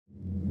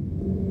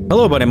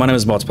Hello, buddy. My name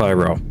is Multiplier,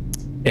 bro.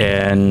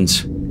 And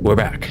we're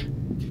back.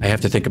 I have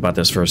to think about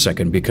this for a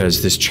second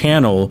because this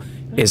channel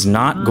is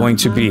not going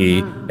to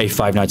be a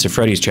Five Nights at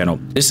Freddy's channel.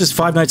 This is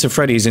Five Nights at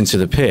Freddy's Into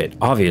the Pit,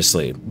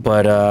 obviously.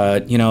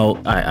 But, you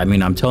know, I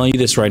mean, I'm telling you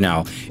this right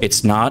now.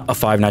 It's not a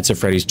Five Nights at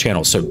Freddy's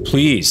channel, so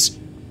please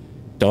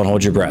don't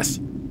hold your breath.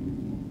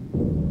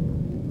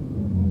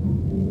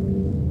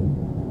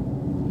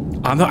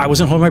 I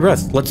wasn't holding my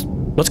breath. Let's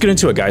get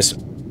into it, guys.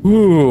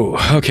 Ooh,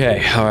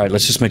 okay. All right,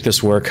 let's just make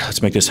this work.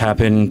 Let's make this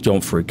happen. Don't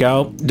freak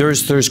out.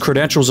 There's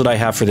credentials that I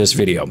have for this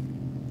video.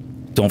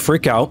 Don't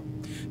freak out.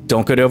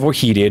 Don't get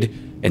overheated,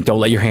 and don't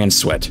let your hands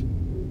sweat.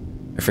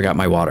 I forgot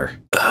my water.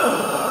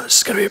 This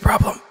is gonna be a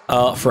problem.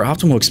 For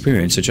optimal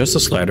experience, adjust the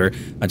slider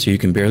until you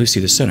can barely see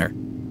the center.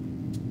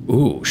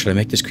 Ooh, should I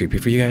make this creepy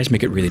for you guys?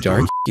 Make it really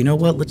dark? You know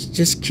what? Let's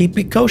just keep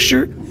it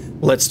kosher.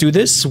 Let's do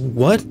this.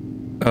 What?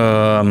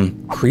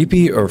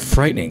 Creepy or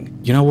frightening?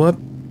 You know what?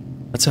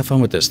 Let's have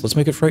fun with this. Let's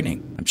make it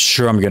frightening. I'm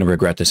sure I'm gonna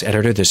regret this.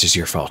 Editor, this is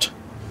your fault.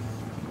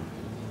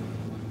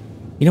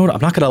 You know what?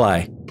 I'm not gonna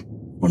lie.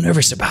 I'm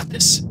nervous about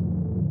this.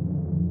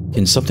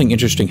 Can something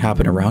interesting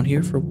happen around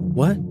here for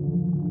what?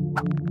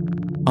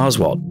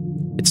 Oswald.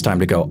 It's time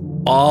to go.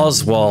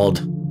 Oswald.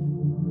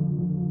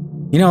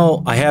 You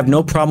know, I have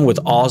no problem with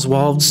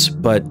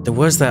Oswalds, but there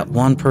was that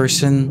one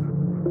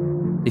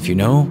person. If you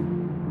know,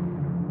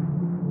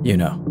 you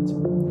know.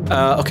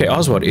 Okay,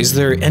 Oswald, is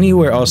there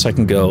anywhere else I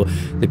can go?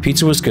 The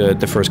pizza was good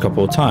the first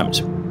couple of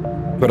times,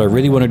 but I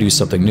really want to do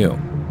something new.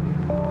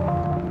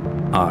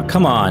 Aw,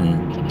 come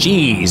on.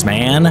 Jeez,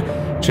 man.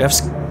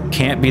 Jeff's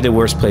can't be the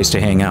worst place to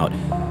hang out.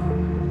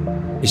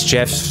 Is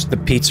Jeff's the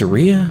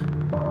pizzeria?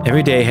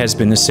 Every day has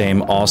been the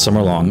same all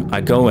summer long. I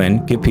go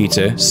in, get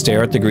pizza,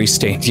 stare at the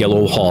grease-stained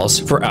yellow walls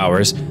for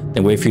hours,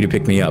 then wait for you to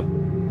pick me up.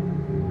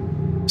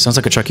 Sounds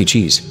like a Chuck E.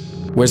 Cheese.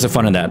 Where's the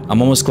fun in that?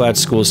 I'm almost glad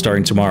school is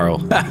starting tomorrow.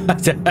 Some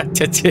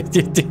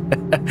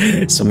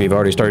of you have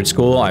already started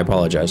school. I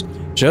apologize.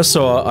 Just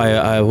so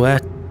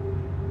what?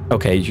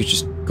 Okay, you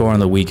just go on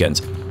the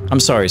weekends. I'm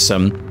sorry,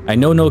 son. I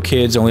know no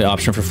kids' only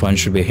option for fun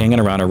should be hanging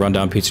around a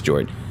rundown pizza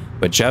joint.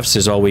 But Jeff's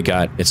is all we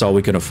got. It's all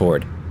we can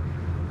afford.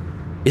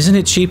 Isn't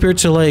it cheaper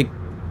to, like,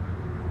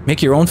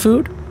 make your own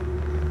food?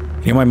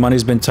 You know, my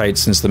money's been tight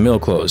since the mill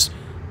closed.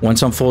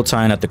 Once I'm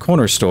full-time at the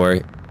corner store,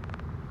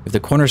 if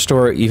the corner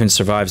store even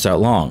survives that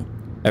long,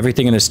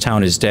 everything in this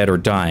town is dead or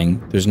dying.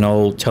 There's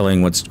no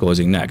telling what's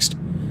closing next.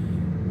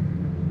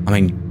 I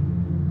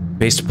mean,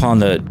 based upon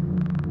the,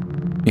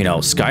 you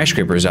know,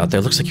 skyscrapers out there,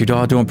 looks like you're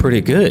all doing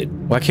pretty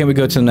good. Why can't we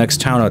go to the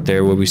next town out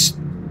there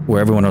where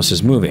everyone else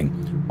is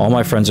moving? All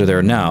my friends are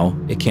there now.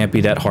 It can't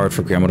be that hard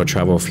for Grandma to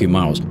travel a few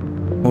miles.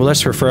 Well,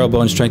 less for frail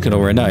bones strengthened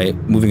overnight.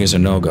 Moving is a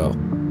no-go.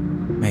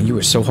 Man, you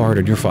were so hard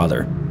on your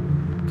father.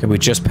 Can we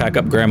just pack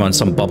up Grandma in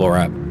some bubble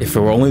wrap? If it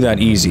were only that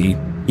easy,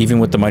 even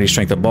with the mighty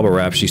strength of bubble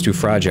wrap, she's too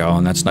fragile,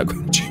 and that's not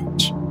going to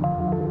change.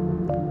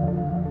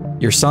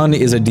 Your son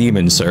is a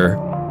demon, sir.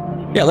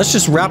 Yeah, let's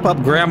just wrap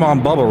up Grandma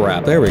in bubble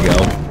wrap. There we go.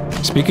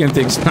 Speaking of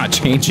things not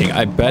changing,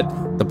 I bet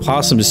the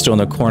possum is still in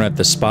the corner at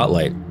the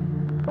spotlight.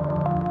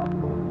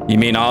 You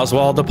mean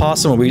Oswald the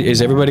possum?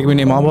 Is everybody gonna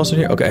be named Oswald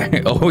here?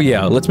 Okay. Oh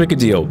yeah, let's make a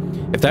deal.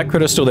 If that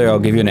critter's still there, I'll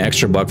give you an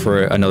extra buck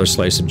for another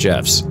slice of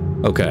Jeff's.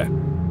 Okay.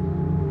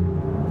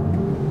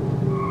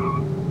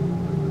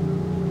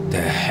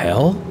 The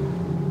hell?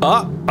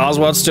 Ah,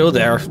 Oswald's still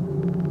there.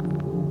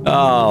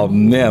 Oh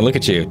man, look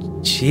at you.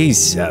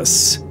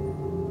 Jesus.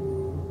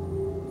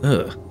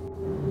 Ugh.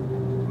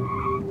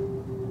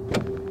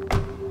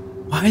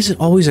 Why is it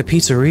always a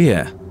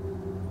pizzeria?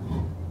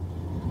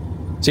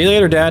 See you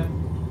later, Dad.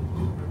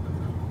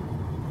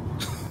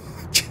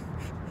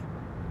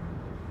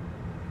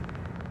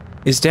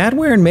 Is Dad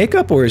wearing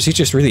makeup, or is he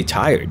just really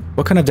tired?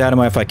 What kind of dad am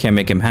I if I can't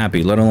make him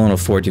happy, let alone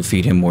afford to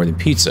feed him more than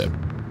pizza?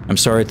 I'm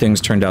sorry things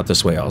turned out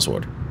this way,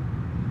 Oswald.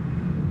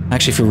 I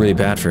actually feel really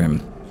bad for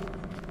him.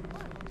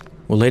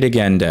 We're late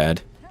again,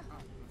 Dad.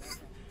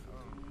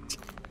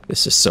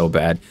 This is so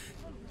bad.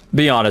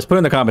 Be honest, put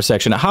in the comment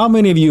section, how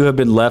many of you have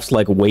been left,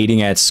 like,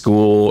 waiting at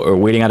school or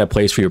waiting at a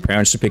place for your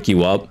parents to pick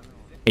you up,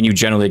 and you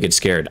generally get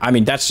scared? I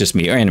mean, that's just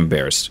me, and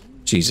embarrassed.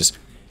 Jesus.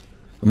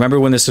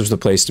 Remember when this was the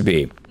place to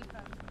be?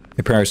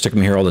 My parents took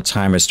me here all the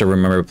time. I still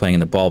remember playing in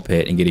the ball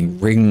pit and getting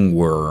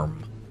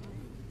ringworm.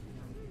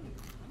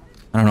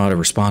 I don't know how to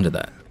respond to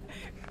that.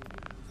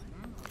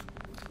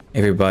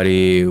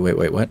 Everybody...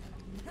 Wait, what?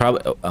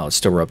 Probably... Oh, it's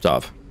still roped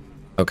off.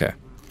 Okay.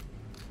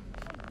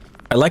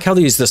 I like how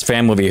this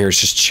family over here is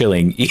just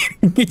chilling. He's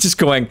just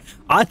going,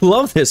 I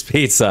love this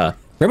pizza.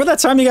 Remember that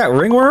time you got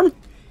ringworm?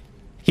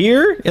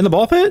 Here? In the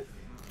ball pit?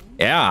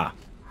 Yeah.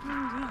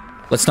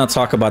 Let's not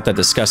talk about that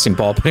disgusting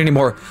ball pit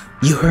anymore.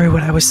 You heard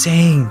what I was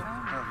saying.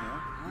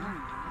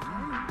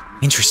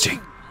 Interesting.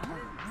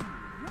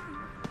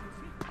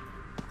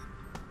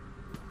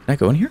 Can I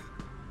go in here?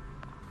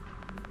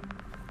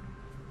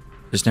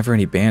 There's never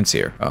any bands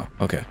here. Oh,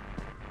 okay.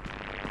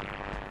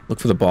 Look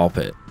for the ball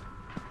pit.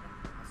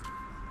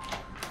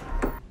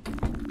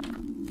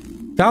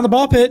 Found the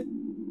ball pit!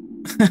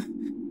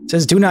 It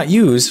says do not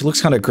use. It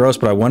looks kind of gross,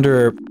 but I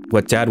wonder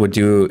what Dad would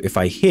do if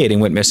I hid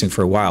and went missing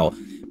for a while.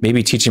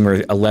 Maybe teaching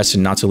her a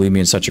lesson not to leave me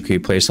in such a creepy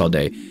place all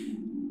day.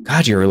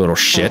 God, you're a little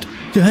shit.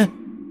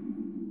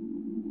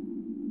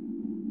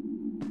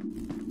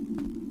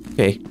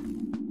 Okay.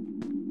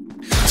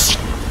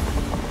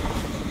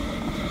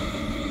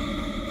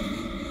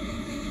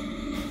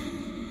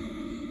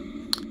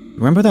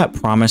 Remember that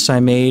promise I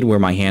made where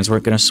my hands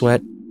weren't gonna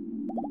sweat?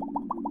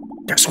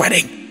 They're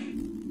sweating!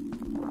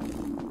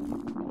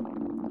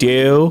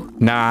 Do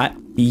not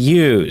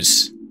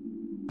use.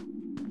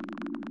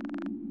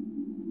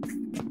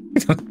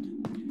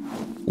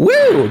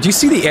 Woo! Do you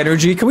see the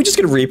energy? Can we just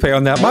get a replay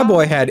on that? My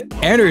boy had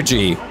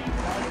energy.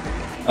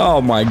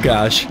 Oh my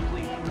gosh.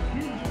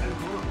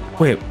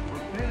 Wait.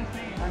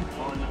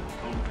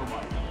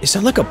 Is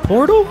that like a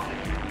portal?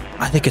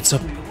 I think it's a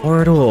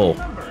portal.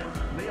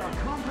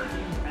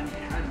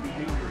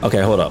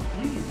 Okay, hold up.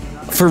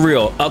 For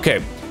real.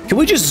 Okay. Can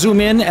we just zoom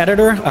in,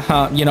 editor?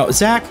 You know,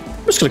 Zach,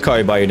 I'm just gonna call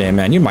you by your name,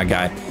 man. You're my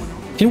guy.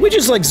 Can we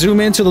just like zoom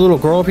into the little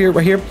girl up here,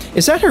 right here?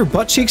 Is that her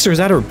butt cheeks or is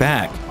that her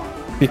back?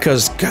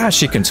 Because, gosh,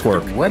 she can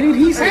twerk. What did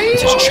he say?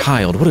 It's a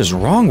child. What is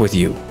wrong with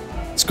you?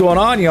 What's going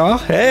on, y'all?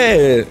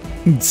 Hey.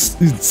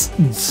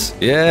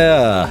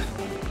 Yeah.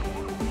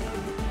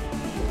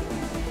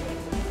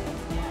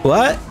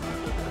 What?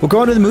 We're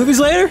going to the movies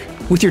later?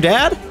 With your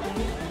dad?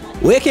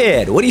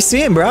 Wicked. What are you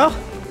seeing, bro?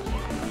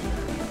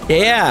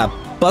 Yeah,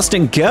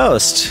 busting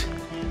ghost.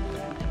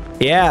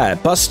 Yeah,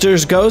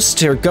 Buster's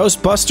Ghost or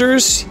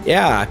Ghostbusters.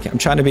 Yeah, I'm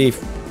trying to be...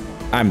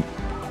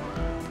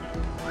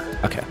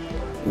 Okay.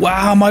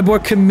 Wow, my boy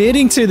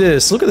committing to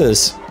this. Look at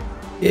this.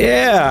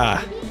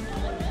 Yeah.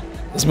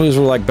 Those movies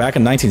were like back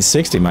in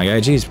 1960, my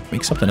guy. Jeez,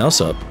 make something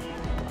else up. All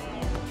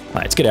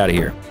right, let's get out of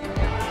here.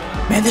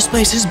 Man, this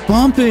place is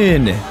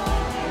bumping.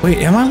 Wait,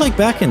 am I like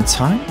back in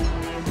time?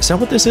 Is that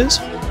what this is?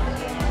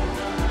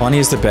 Bonnie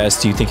is the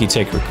best. Do you think he'd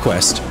take a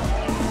request?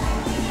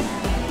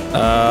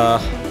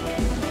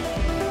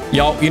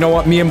 Yo, you know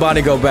what? Me and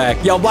Bonnie go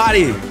back. Yo,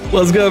 Bonnie,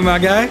 what's good, my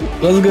guy?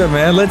 What's good,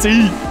 man? Let's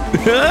eat.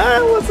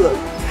 What's up?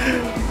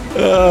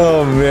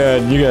 Oh,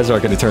 man. You guys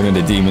aren't going to turn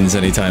into demons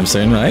anytime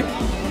soon, right?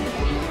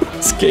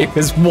 This game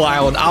is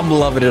wild. I'm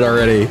loving it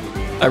already.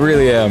 I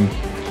really am.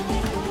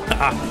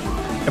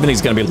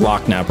 Everything's going to be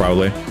locked now,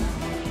 probably.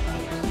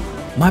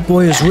 My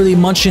boy is really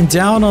munching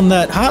down on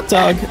that hot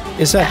dog.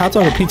 Is that hot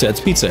dog or pizza? It's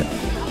pizza.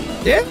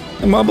 Yeah,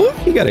 and my boy,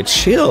 you got to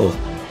chill.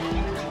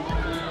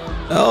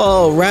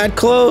 Oh, rad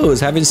clothes.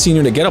 Haven't seen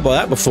you to get up all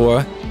that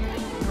before.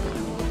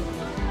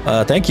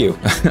 Thank you.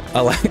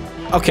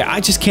 Okay, I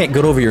just can't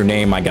get over your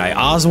name, my guy.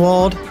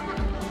 Oswald?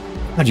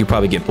 How'd you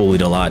probably get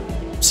bullied a lot?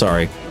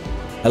 Sorry.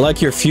 I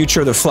like your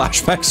future, the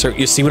flashbacks.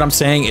 You see what I'm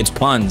saying? It's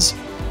puns.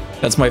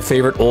 That's my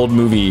favorite old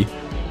movie.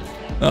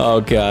 Oh,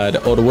 God.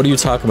 Oh, what are you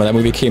talking about? That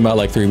movie came out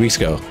like 3 weeks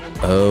ago.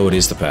 Oh, it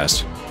is the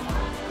past.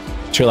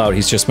 Chill out.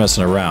 He's just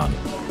messing around.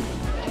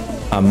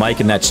 I'm Mike,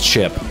 and that's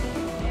Chip.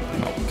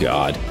 Oh,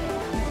 God.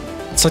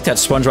 It's like that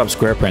SpongeBob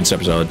SquarePants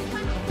episode.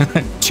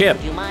 Chip,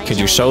 because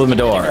you're so the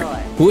door.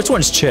 Which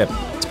one's Chip?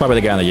 It's probably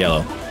the guy in the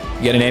yellow.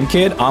 You got a name,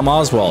 kid? I'm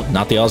Oswald,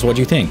 not the Oswald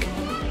you think.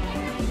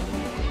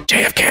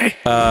 JFK.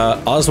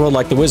 Oswald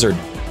like the wizard.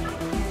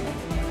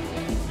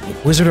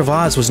 Wizard of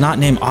Oz was not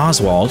named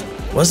Oswald,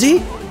 was he?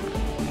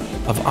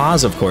 Of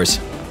Oz, of course.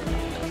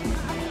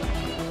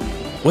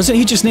 Wasn't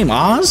he just named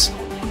Oz?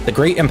 The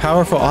great and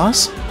powerful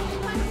Oz?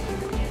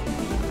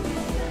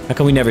 How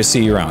come we never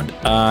see you around?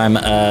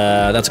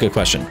 That's a good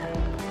question.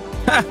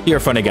 Ha, you're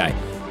a funny guy.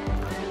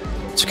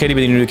 It's okay to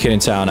be the new kid in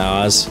town,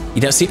 Oz.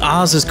 You don't see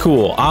Oz is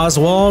cool.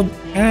 Oswald?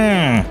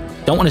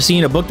 Don't want to see you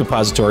in a book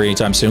depository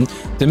anytime soon.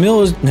 The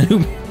mill is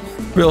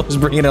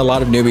bringing in a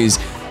lot of newbies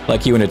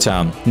like you into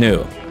town.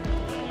 New.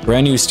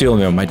 Brand new steel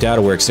mill. My dad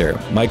works there.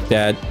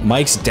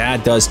 Mike's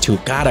dad does too.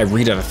 God, I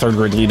read at a third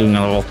grade leading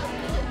level.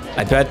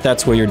 I bet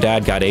that's where your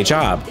dad got a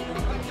job.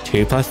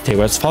 2 +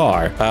 2 is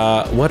 4.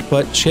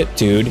 What shit,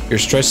 dude? You're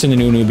stressing the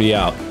new newbie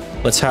out.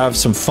 Let's have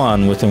some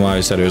fun with him while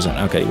I said it was on.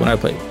 Okay, when I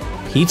play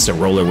pizza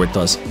roller with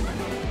us.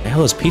 The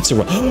hell is pizza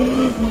roller?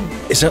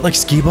 Is that like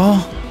skee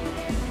ball?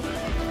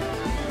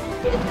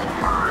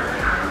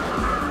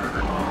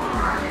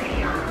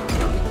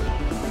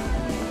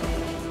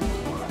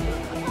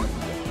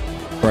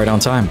 Right on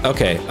time.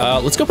 Okay,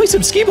 let's go play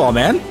some skee ball,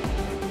 man.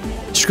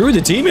 Screw the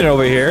demon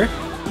over here.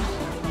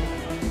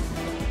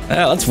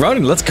 Let's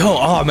run. Let's go.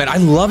 Oh, man, I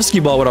love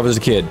skee ball when I was a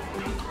kid.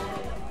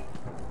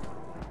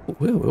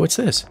 Whoa, what's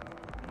this?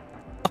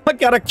 Oh, I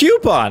got a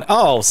coupon.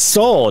 Oh,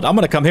 sold. I'm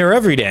going to come here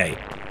every day.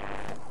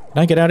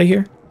 Can I get out of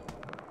here?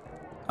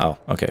 Oh,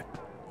 okay.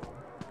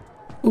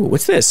 Ooh,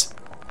 what's this?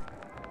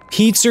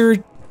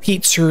 Pizza.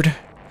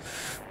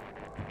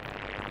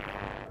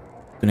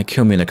 Gonna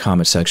kill me in the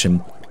comment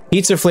section.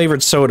 Pizza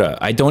flavored soda.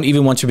 I don't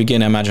even want to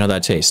begin to imagine how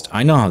that tastes.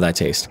 I know how that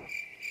tastes.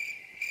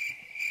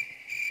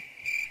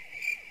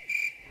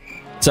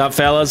 What's up,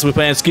 fellas? We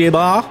playing skee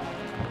ball?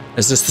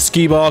 Is this the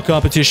skee ball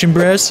competition,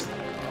 bros?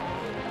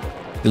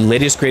 The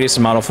latest, greatest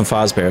model from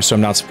Fazbear, so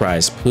I'm not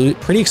surprised.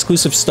 Pretty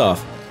exclusive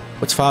stuff.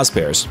 What's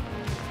Fazbears?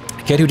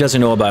 A kid who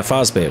doesn't know about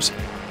Fazbears.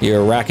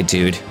 You're a racket,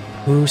 dude.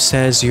 Who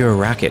says you're a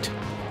racket?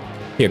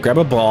 Here, grab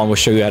a ball and we'll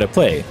show you how to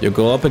play. You'll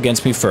go up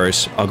against me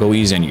first. I'll go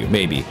easy on you,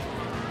 maybe.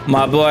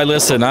 My boy,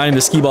 listen, I'm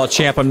the skee-ball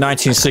champ of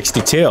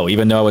 1962,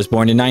 even though I was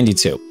born in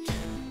 92.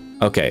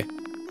 Okay.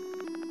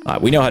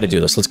 We know how to do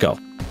this. Let's go.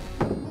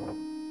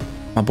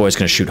 My boy's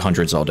gonna shoot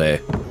hundreds all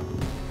day.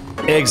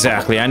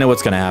 Exactly. I know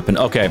what's gonna happen.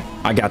 Okay,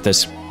 I got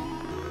this.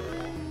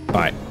 All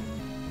right.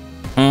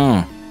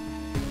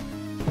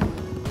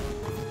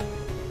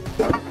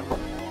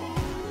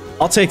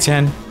 I'll take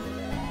 10.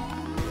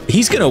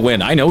 He's gonna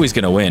win. I know he's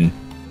gonna win.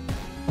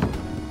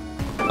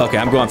 Okay,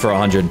 I'm going for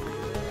 100.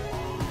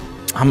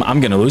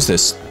 I'm gonna lose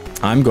this.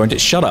 I'm going to...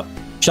 Shut up.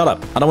 Shut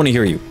up. I don't want to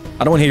hear you.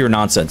 I don't want to hear your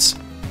nonsense.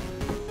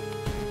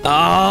 Ooh,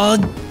 I'll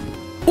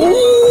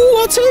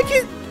take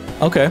it.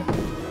 Okay.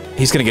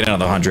 He's gonna get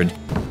another 100.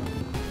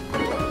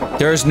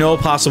 There's no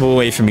possible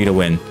way for me to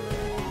win.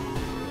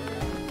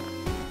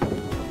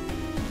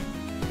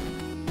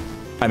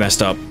 I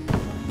messed up.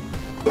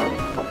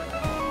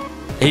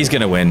 He's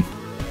gonna win.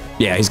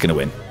 Yeah, he's gonna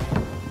win.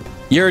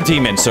 You're a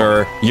demon,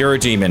 sir. You're a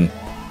demon.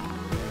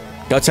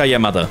 Go tell your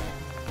mother.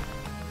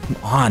 Come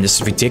on, this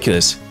is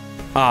ridiculous.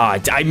 Ah,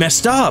 I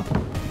messed up.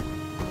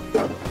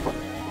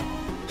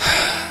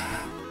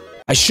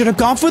 I should have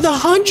gone for the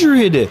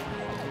 100.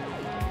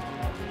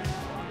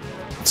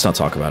 Let's not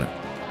talk about it.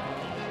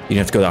 You didn't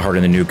have to go that hard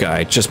on the new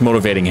guy. Just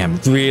motivating him.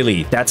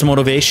 Really? That's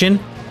motivation?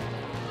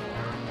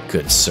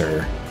 Good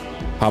sir.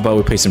 How about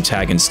we play some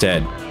tag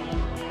instead?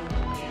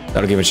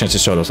 That'll give a chance to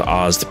show those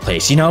Oz the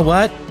place. You know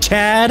what?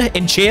 Chad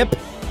and Chip?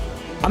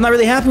 I'm not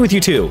really happy with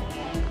you two.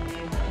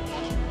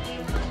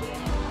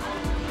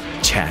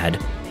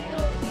 Chad.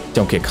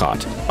 Don't get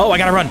caught. Oh, I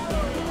gotta run.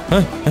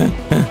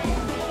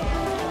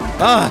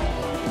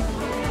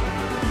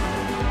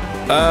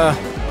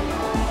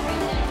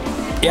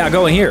 Yeah,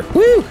 go in here.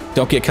 Woo!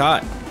 Don't get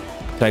caught.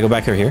 Can I go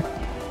back through here?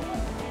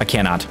 I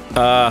cannot.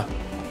 I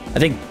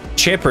think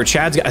Chip or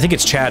Chad's... I think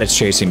it's Chad that's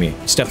chasing me.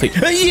 It's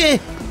definitely... Yeah!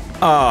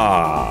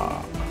 Ah.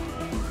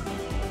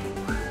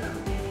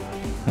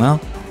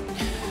 Well,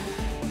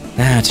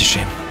 that's a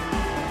shame.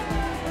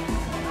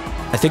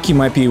 I think you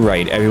might be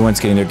right. Everyone's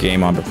getting their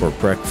game on before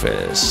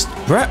breakfast.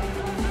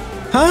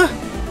 Huh?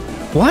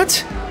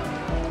 What?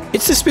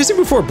 It's this busy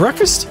before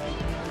breakfast?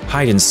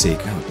 Hide and seek.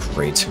 Oh,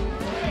 great.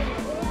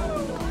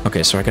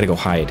 Okay, so I gotta go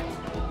hide.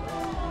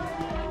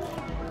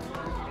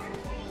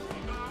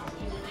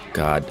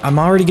 God, I'm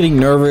already getting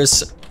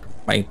nervous.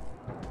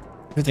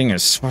 Everything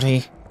is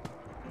sweaty.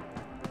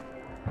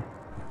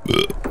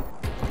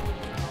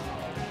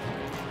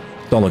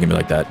 Don't look at me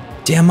like that.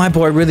 Damn, my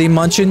boy really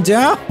munching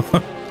down.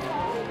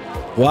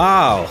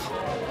 Wow.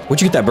 Where'd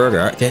you get that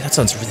burger? Yeah, that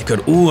sounds really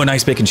good. Ooh, a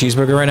nice bacon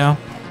cheeseburger right now.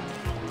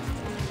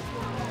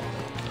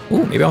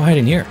 Ooh, maybe I'll hide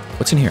in here.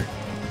 What's in here?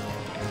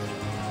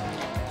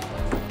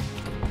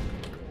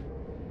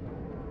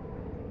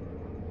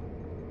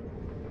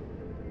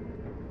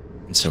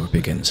 And so it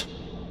begins.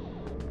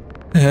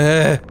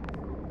 Yeah,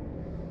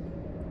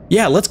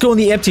 let's go in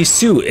the empty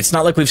suit. It's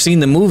not like we've seen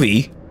the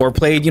movie or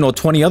played,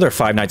 20 other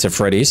Five Nights at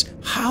Freddy's.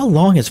 How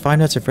long has Five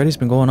Nights at Freddy's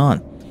been going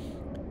on?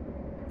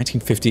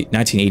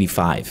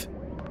 1985.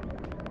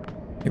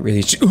 It really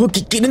is. Ooh,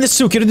 get in the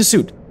suit, get in the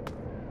suit.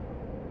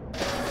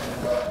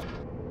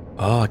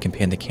 Oh, I can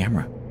pan the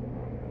camera.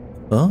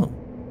 Oh.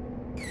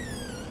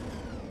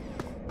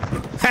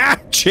 Ha!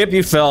 Chip,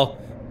 you fell.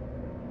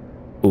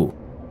 Ooh.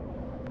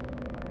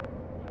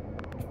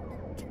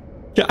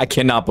 I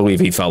cannot believe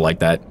he fell like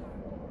that.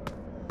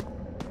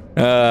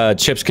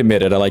 Chip's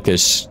committed. I like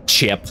this.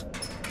 Chip.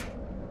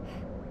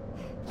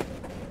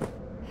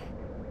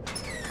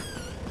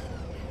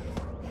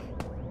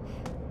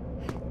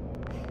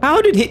 How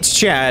did it...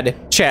 Chad.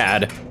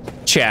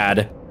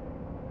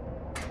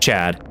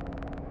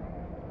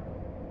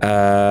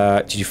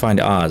 Did you find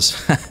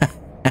Oz?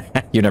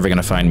 You're never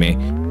gonna find me.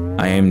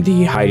 I am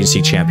the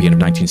hide-and-seek champion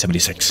of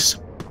 1976.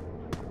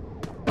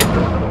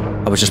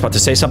 I was just about to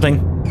say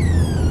something.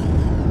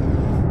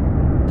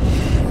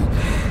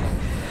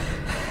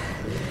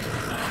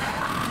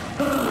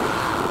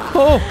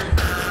 Oh!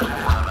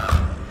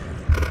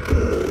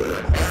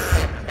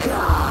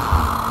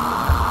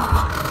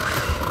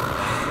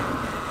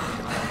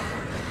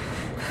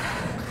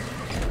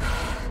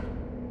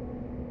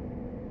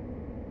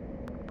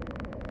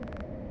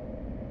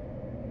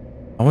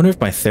 I wonder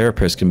if my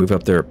therapist can move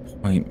up their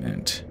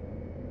appointment.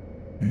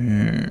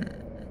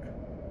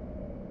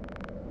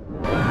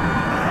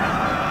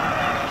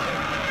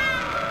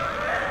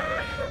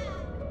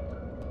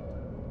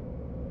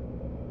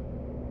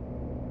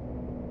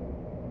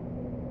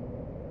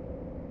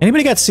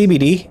 Anybody got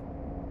CBD?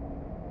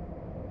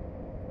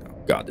 Oh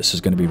God, this is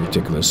gonna be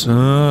ridiculous.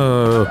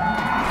 Oh.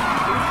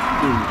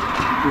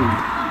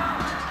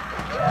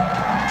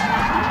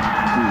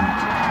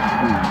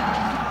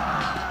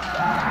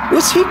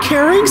 Was he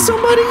carrying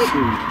somebody?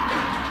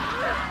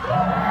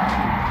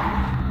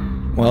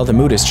 Well, the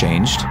mood has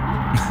changed.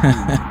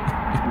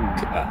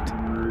 God.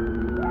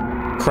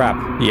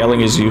 Crap.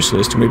 Yelling is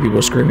useless. Too many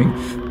people screaming.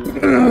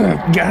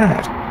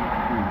 God.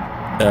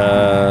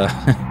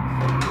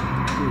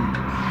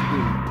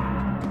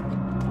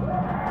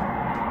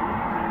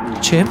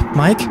 Chip?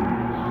 Mike?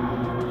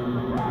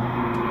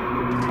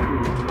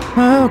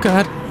 Oh,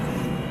 God.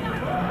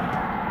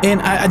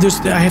 And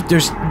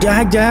there's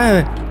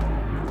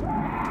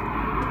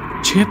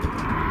Chip?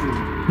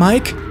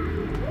 Mike?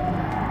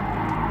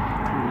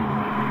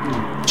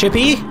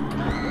 Chippy?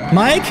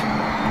 Mike?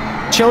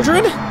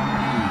 Children?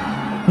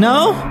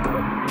 No?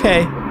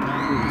 Okay.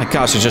 My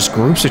gosh, there's just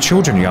groups of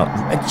children, y'all.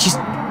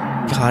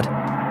 God.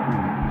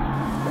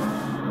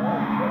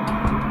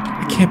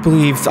 I can't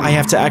believe I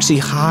have to actually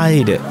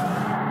hide.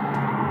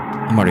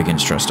 I'm already getting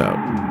stressed out.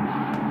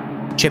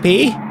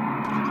 Chippy?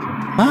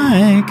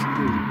 Mike?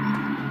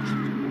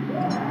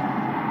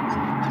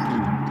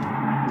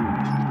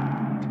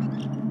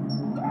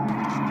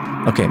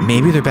 Okay,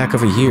 maybe they're back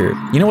over here.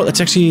 You know what? Let's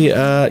actually,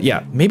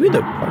 yeah, maybe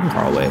the parking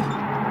car away.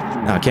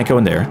 No, I can't go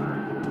in there.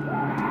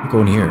 I'm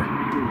going here.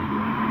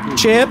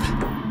 Chip?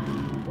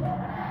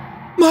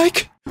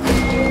 Mike?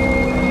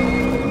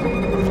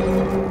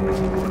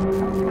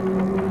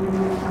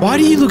 Why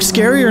do you look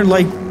scarier in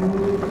like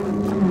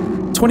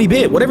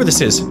 20-bit, whatever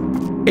this is?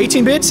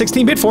 18-bit,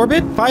 16-bit,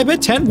 4-bit,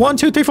 5-bit, 10, 1,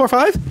 2, 3, 4,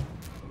 5?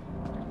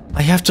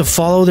 I have to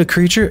follow the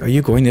creature? Are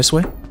you going this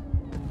way?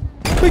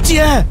 But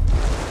yeah!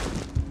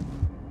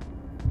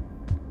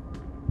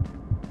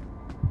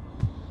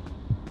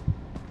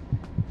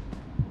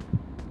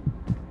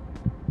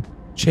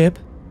 Chip?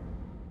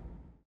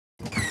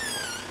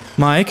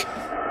 Mike?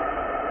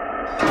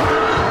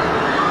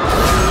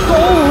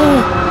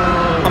 Oh!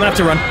 I'm gonna have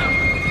to run.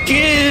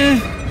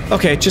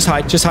 Okay, just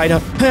hide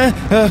up.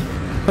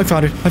 I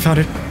found it,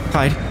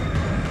 hide.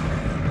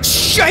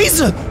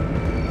 Scheiße!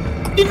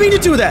 Didn't mean to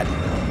do that!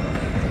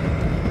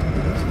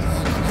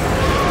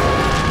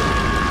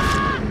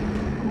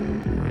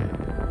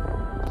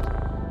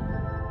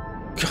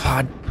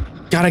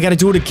 God, I gotta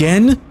do it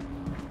again?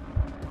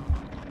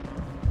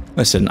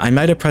 Listen, I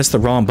might have pressed the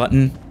wrong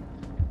button.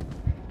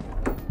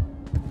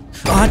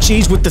 Ah,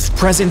 jeez, with the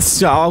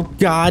presents. Oh,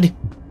 God.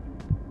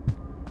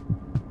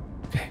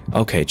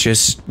 Okay,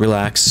 just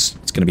relax.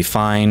 It's gonna be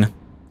fine.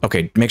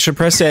 Okay, make sure to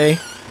press A.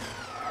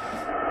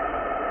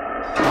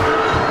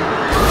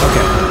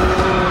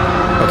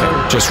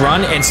 Okay, just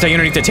run and stay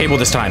underneath the table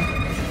this time.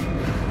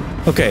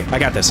 Okay, I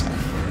got this.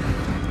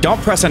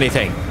 Don't press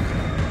anything.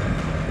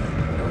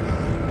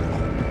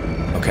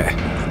 Okay.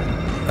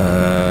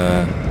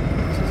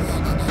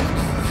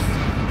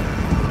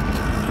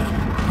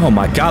 Oh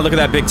my God, look at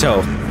that big toe.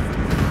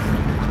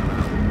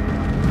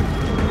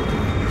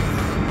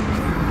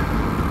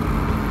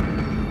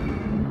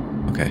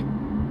 Okay.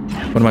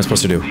 What am I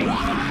supposed to do?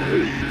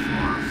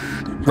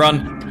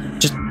 Run.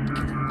 Just...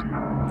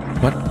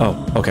 What?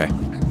 Oh, okay.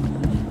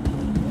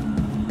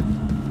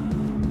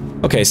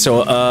 Okay,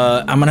 so,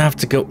 I'm gonna have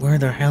to go... Where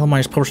the hell am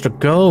I supposed to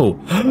go?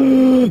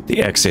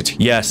 The exit.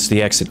 Yes,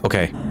 the exit.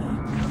 Okay.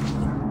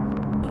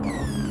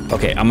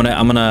 Okay, I'm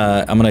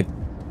gonna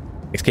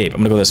escape. I'm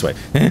gonna go this way.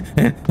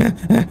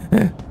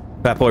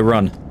 Fat boy,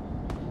 run.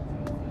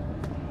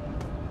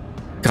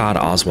 God,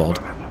 Oswald.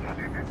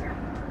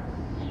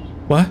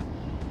 What?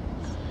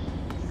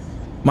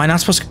 Am I not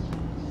supposed to...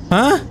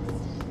 Huh?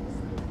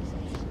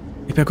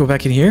 Maybe I'll go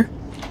back in here?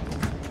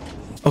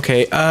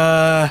 Okay,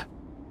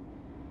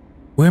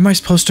 where am I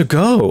supposed to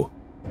go?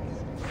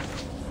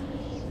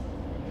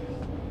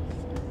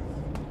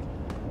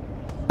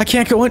 I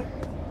can't go in...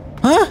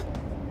 Huh?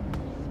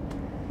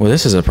 Well,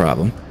 this is a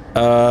problem.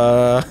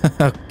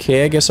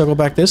 Okay, I guess I'll go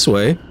back this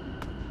way.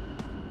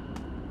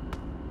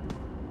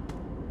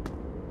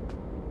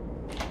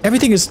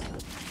 Everything is...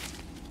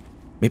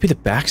 Maybe the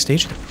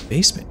backstage of the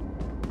basement.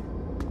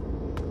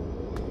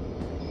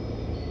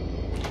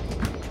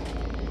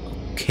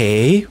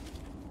 Okay.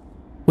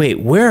 Wait,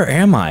 where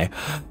am I?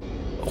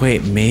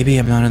 Wait, maybe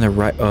I'm not in the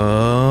right...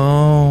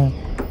 Oh.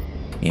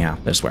 Yeah,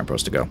 that's where I'm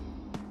supposed to go.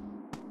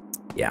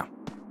 Yeah.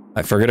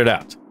 I figured it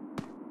out.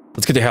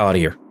 Let's get the hell out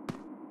of here.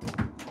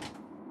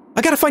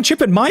 I gotta find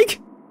Chip and Mike?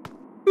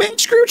 Man,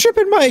 screw Chip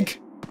and Mike!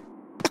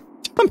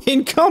 I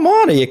mean, come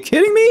on, are you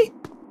kidding me?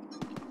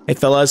 Hey,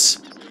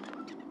 fellas.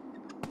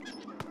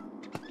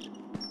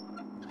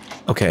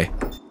 Okay.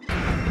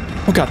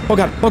 Oh God, oh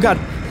God, oh God!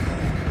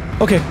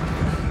 Okay.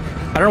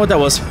 I don't know what that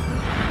was.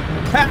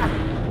 Ah!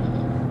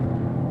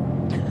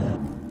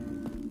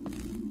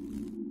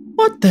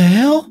 What the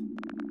hell?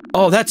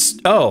 Oh, that's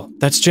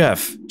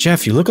Jeff.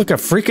 Jeff, you look like a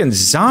freaking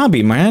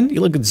zombie, man.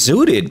 You look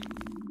zooted.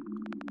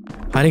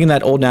 Hiding in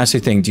that old nasty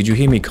thing. Did you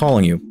hear me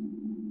calling you?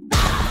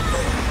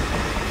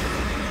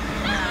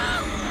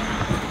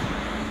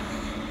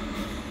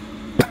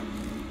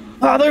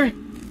 Father?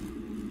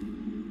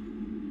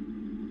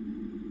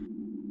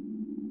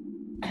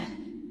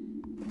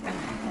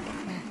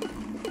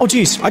 Oh,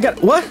 jeez. I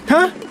got... What?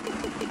 Huh?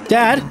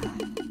 Dad?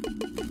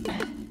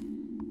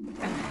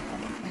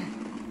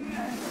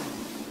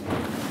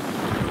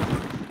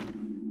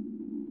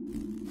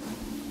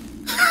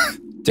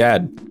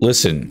 Dad,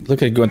 listen.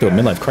 Look at you going through a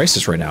midlife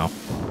crisis right now.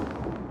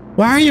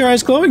 Why are your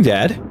eyes glowing,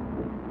 Dad?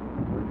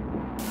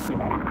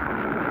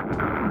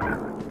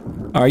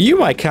 Are you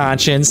my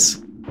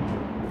conscience?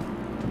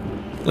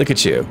 Look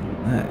at you.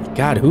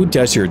 God, who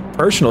does your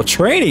personal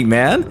training,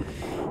 man?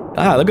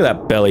 Ah, look at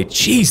that belly.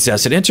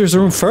 Jesus, it enters the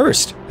room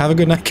first. Have a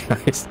good night,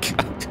 guys.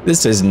 God,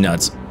 this is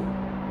nuts.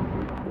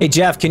 Hey,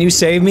 Jeff, can you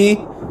save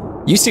me?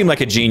 You seem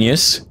like a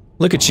genius.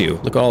 Look at you.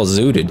 Look all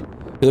zooted.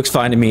 It looks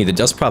fine to me. The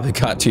dust probably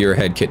got to your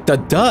head, kid. The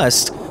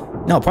dust?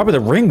 No, probably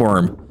the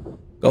ringworm.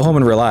 Go home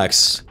and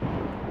relax.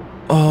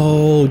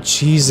 Oh,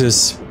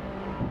 Jesus.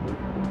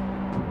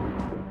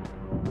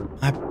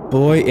 My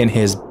boy in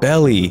his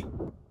belly.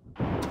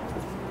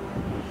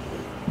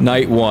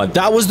 Night 1.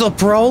 That was the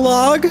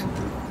prologue?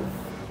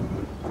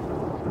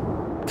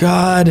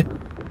 God.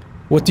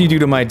 What do you do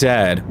to my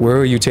dad? Where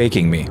are you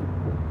taking me?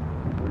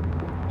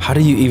 How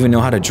do you even know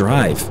how to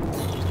drive?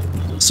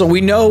 So we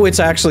know it's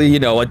actually, you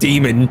know, a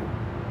demon.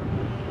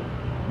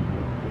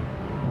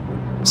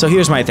 So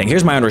here's my thing.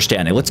 Here's my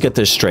understanding. Let's get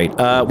this straight.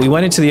 We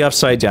went into the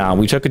Upside Down.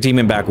 We took a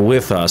demon back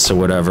with us or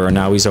whatever, and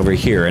now he's over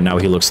here, and now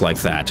he looks like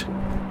that.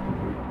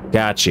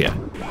 Gotcha.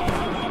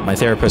 My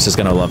therapist is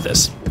gonna love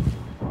this.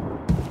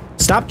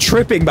 Stop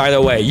tripping, by the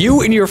way.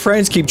 You and your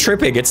friends keep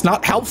tripping. It's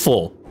not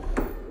helpful.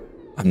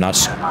 I'm not...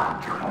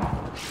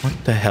 What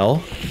the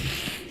hell?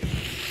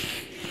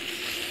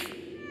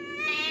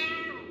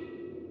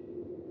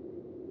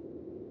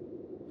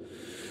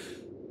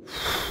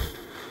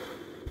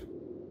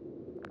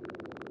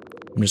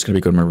 I'm just gonna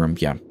be good in my room.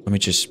 Yeah, let me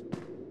just...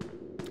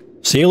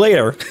 See you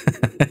later.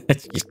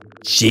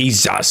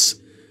 Jesus.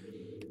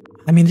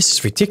 I mean, this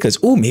is ridiculous.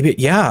 Oh, maybe...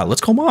 Yeah,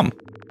 let's call Mom.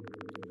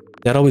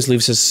 Dad always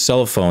leaves his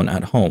cell phone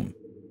at home.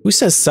 Who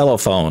says cell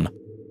phone?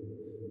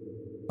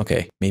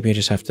 Okay, maybe I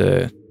just have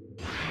to...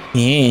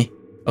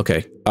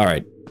 Okay,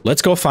 alright.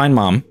 Let's go find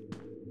Mom.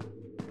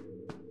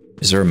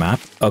 Is there a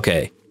map?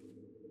 Okay.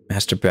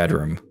 Master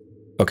bedroom.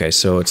 Okay,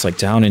 so it's like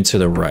down and to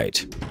the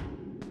right.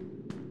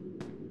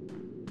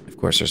 Of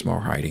course, there's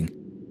more hiding.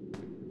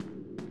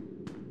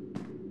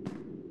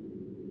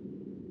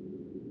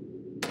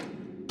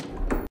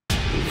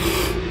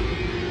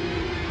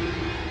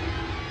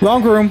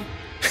 Wrong room.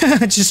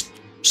 Just...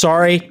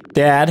 Sorry,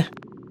 Dad.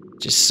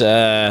 Just,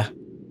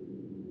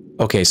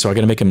 Okay, so I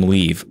gotta make him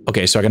leave.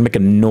 Okay, so I gotta make a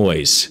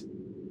noise.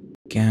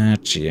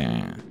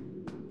 Gotcha.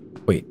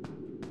 Wait.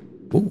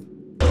 Ooh.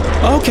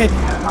 Okay.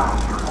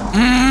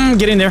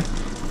 Get in there.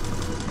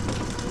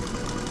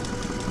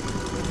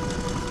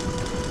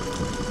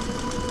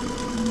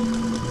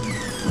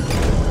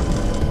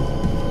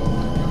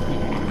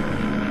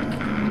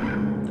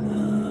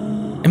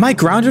 Am I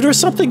grounded or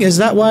something? Is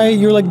that why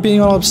you're like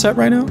being all upset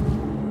right now?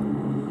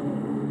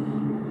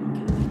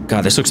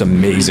 God, this looks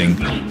amazing.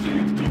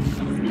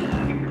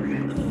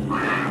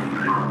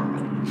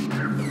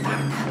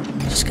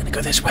 Just gonna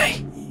go this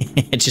way.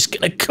 Just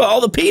gonna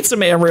call the pizza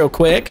man real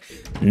quick.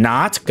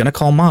 Not gonna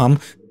call Mom.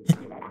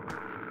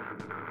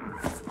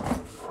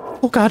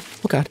 Oh God,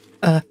 oh God.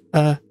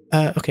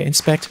 Okay,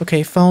 inspect.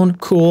 Okay, phone,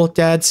 cool.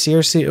 Dad,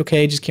 seriously,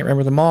 okay, just can't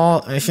remember them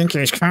all. I think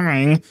he's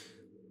coming.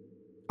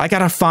 I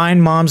gotta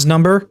find Mom's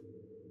number.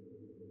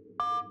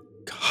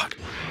 God.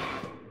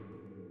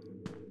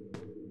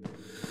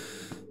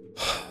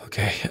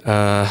 Okay,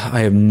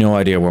 I have no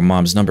idea where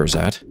Mom's number's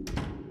at.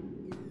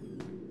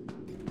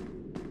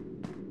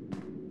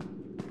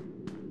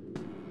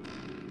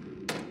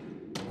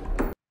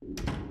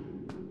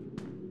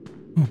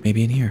 Oh,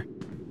 maybe in here.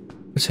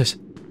 What's this?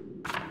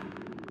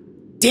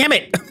 Damn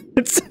it!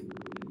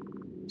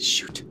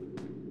 Shoot.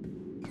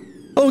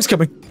 Oh, he's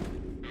coming.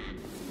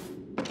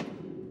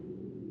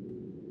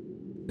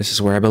 This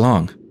is where I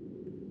belong.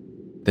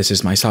 This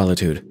is my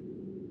solitude.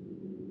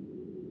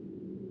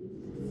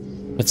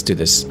 Let's do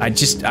this.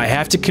 I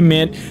have to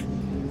commit.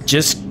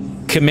 Just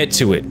commit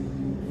to it.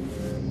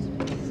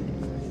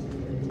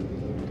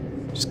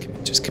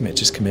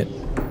 Just commit.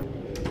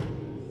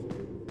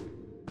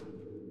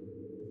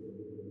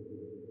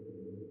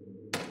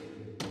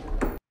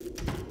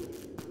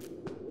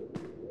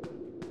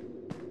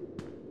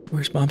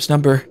 Where's Mom's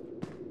number?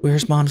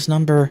 Where's Mom's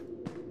number?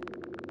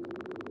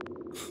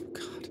 Oh,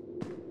 God.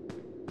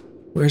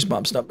 Where's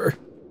Mom's number?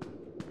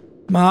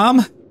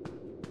 Mom?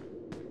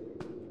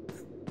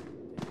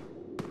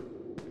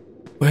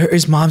 Where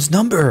is Mom's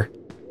number?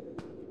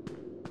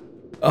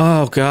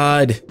 Oh,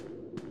 God.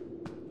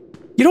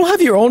 You don't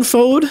have your own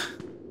phone?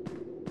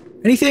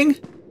 Anything?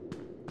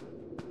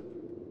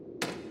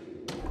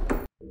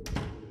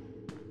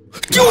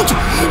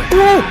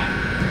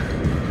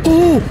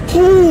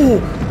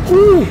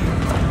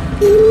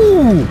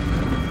 Ooh!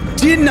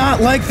 Did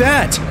not like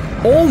that!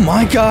 Oh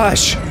my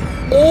gosh!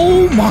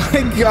 Oh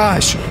my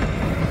gosh!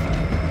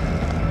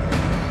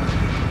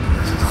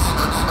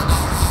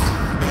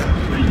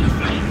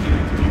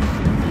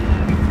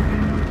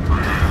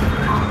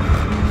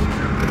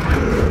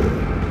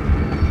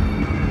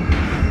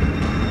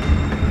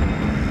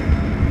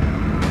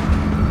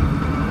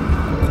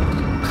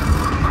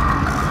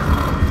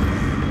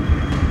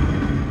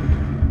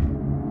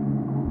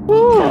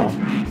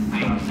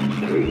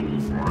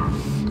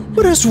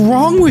 What is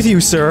wrong with you,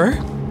 sir?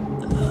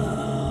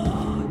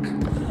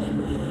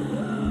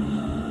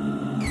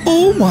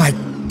 Oh my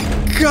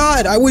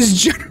God, I was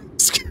just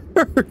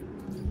scared.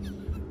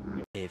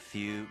 A few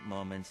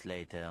moments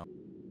later.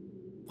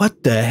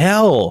 What the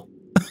hell?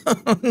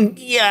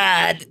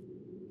 God.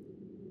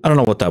 I don't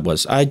know what that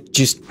was. I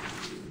just...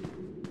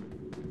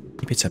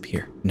 Maybe it's up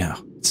here.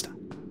 No, it's not.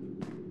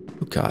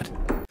 Oh, God.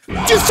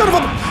 You son of a...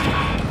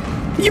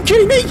 Are you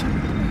kidding me?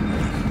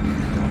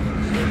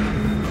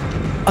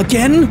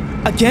 Again?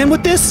 Again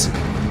with this?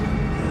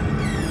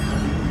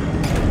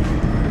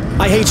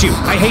 I hate you.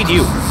 I hate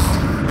you.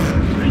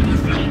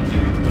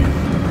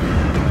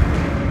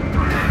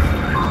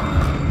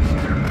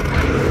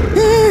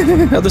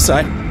 Other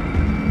side.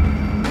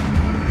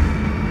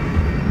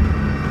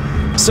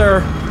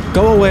 Sir,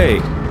 go away.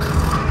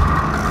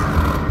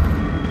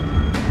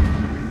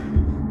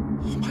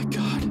 Oh my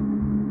God.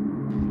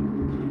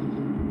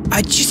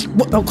 I just...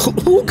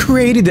 Who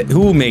created it?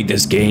 Who made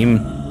this game?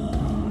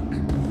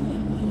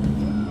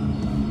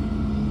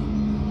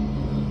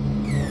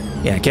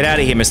 Yeah, get out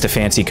of here, Mr.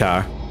 Fancy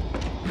Car.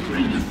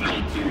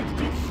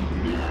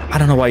 I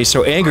don't know why you're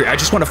so angry. I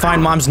just want to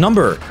find Mom's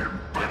number.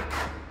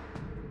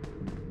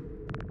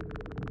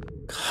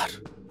 God,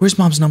 where's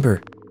Mom's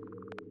number?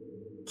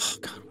 Oh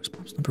God, where's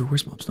Mom's number?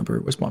 Where's Mom's number?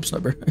 Where's Mom's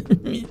number?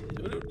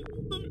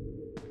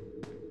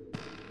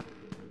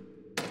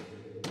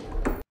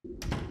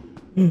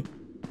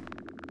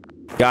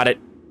 Got it.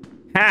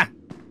 Ha!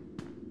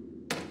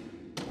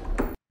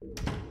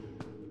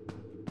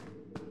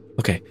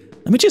 Okay,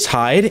 let me just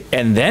hide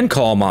and then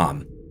call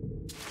Mom.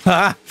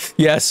 Ha!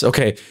 Yes,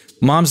 okay.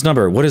 Mom's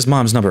number. What is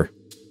Mom's number?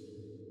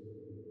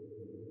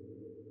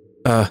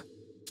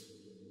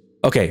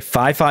 Okay,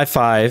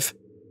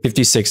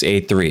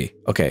 555-5683.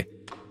 Okay,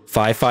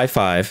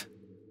 555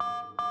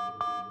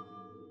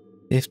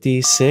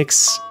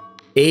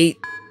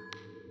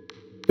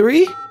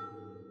 5683.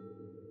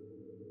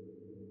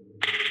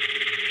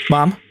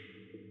 Mom?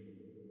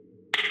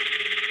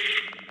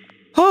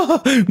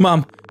 Oh,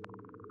 Mom,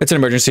 it's an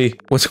emergency.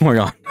 What's going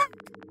on?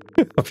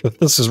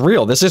 This is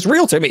real. This is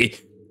real to me.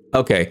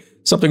 Okay,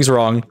 something's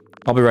wrong.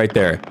 I'll be right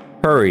there.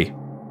 Hurry.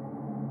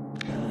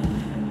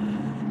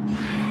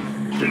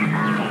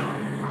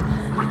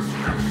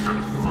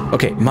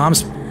 Okay,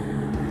 Mom's...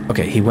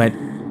 Okay, he went...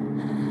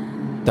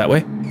 that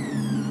way?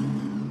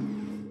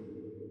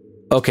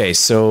 Okay,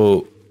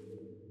 so...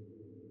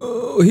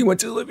 Oh, he went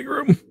to the living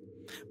room.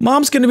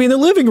 Mom's gonna be in the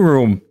living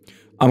room.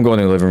 I'm going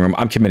to the living room.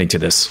 I'm committing to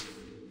this.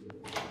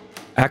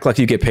 Act like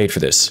you get paid for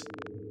this.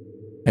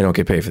 I don't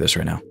get paid for this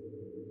right now.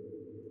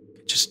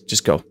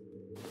 Just go.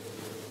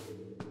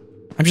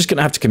 I'm just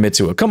gonna have to commit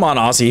to it. Come on,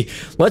 Ozzy.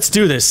 Let's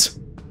do this.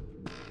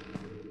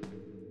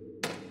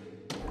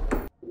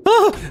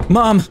 Ah,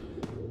 Mom!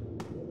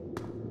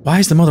 Why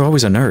is the mother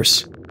always a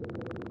nurse?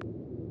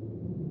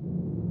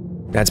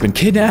 Dad's been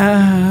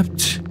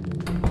kidnapped.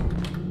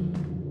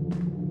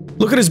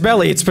 Look at his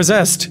belly. It's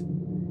possessed.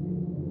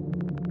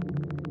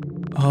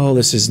 Oh,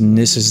 this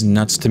is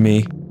nuts to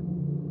me.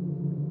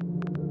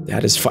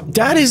 Dad is fine.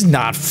 Dad is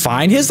not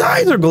fine. His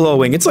eyes are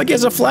glowing. It's like he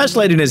has a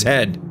flashlight in his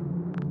head.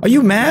 Are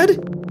you mad?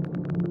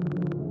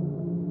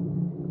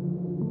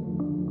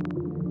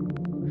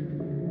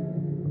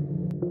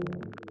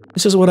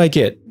 This is what I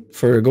get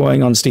for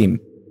going on Steam.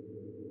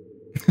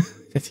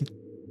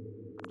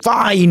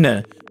 Fine.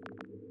 I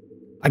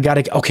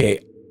gotta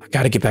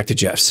get back to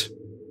Jeff's.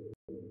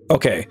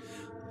 Okay.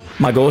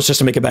 My goal is just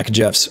to make it back to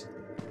Jeff's.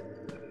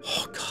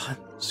 Oh God,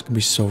 this is gonna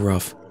be so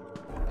rough.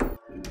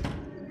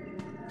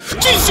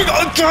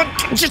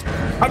 Just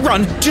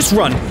run. Just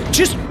run.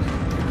 Just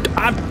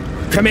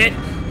commit.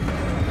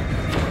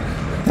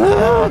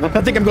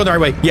 I think I'm going the right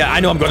way. Yeah, I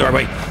know I'm going the right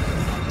way.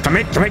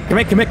 Commit.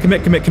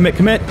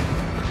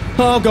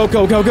 Oh, go.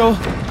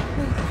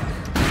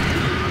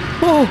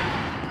 Oh.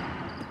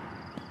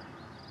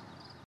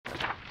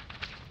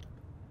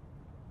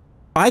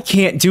 I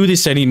can't do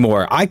this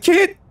anymore. I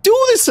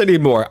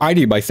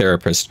need my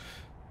therapist.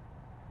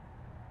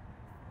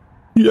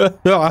 Yeah.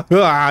 Oh,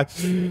 God.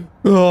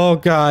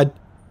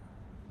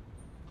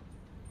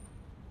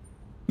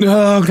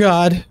 Oh,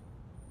 God.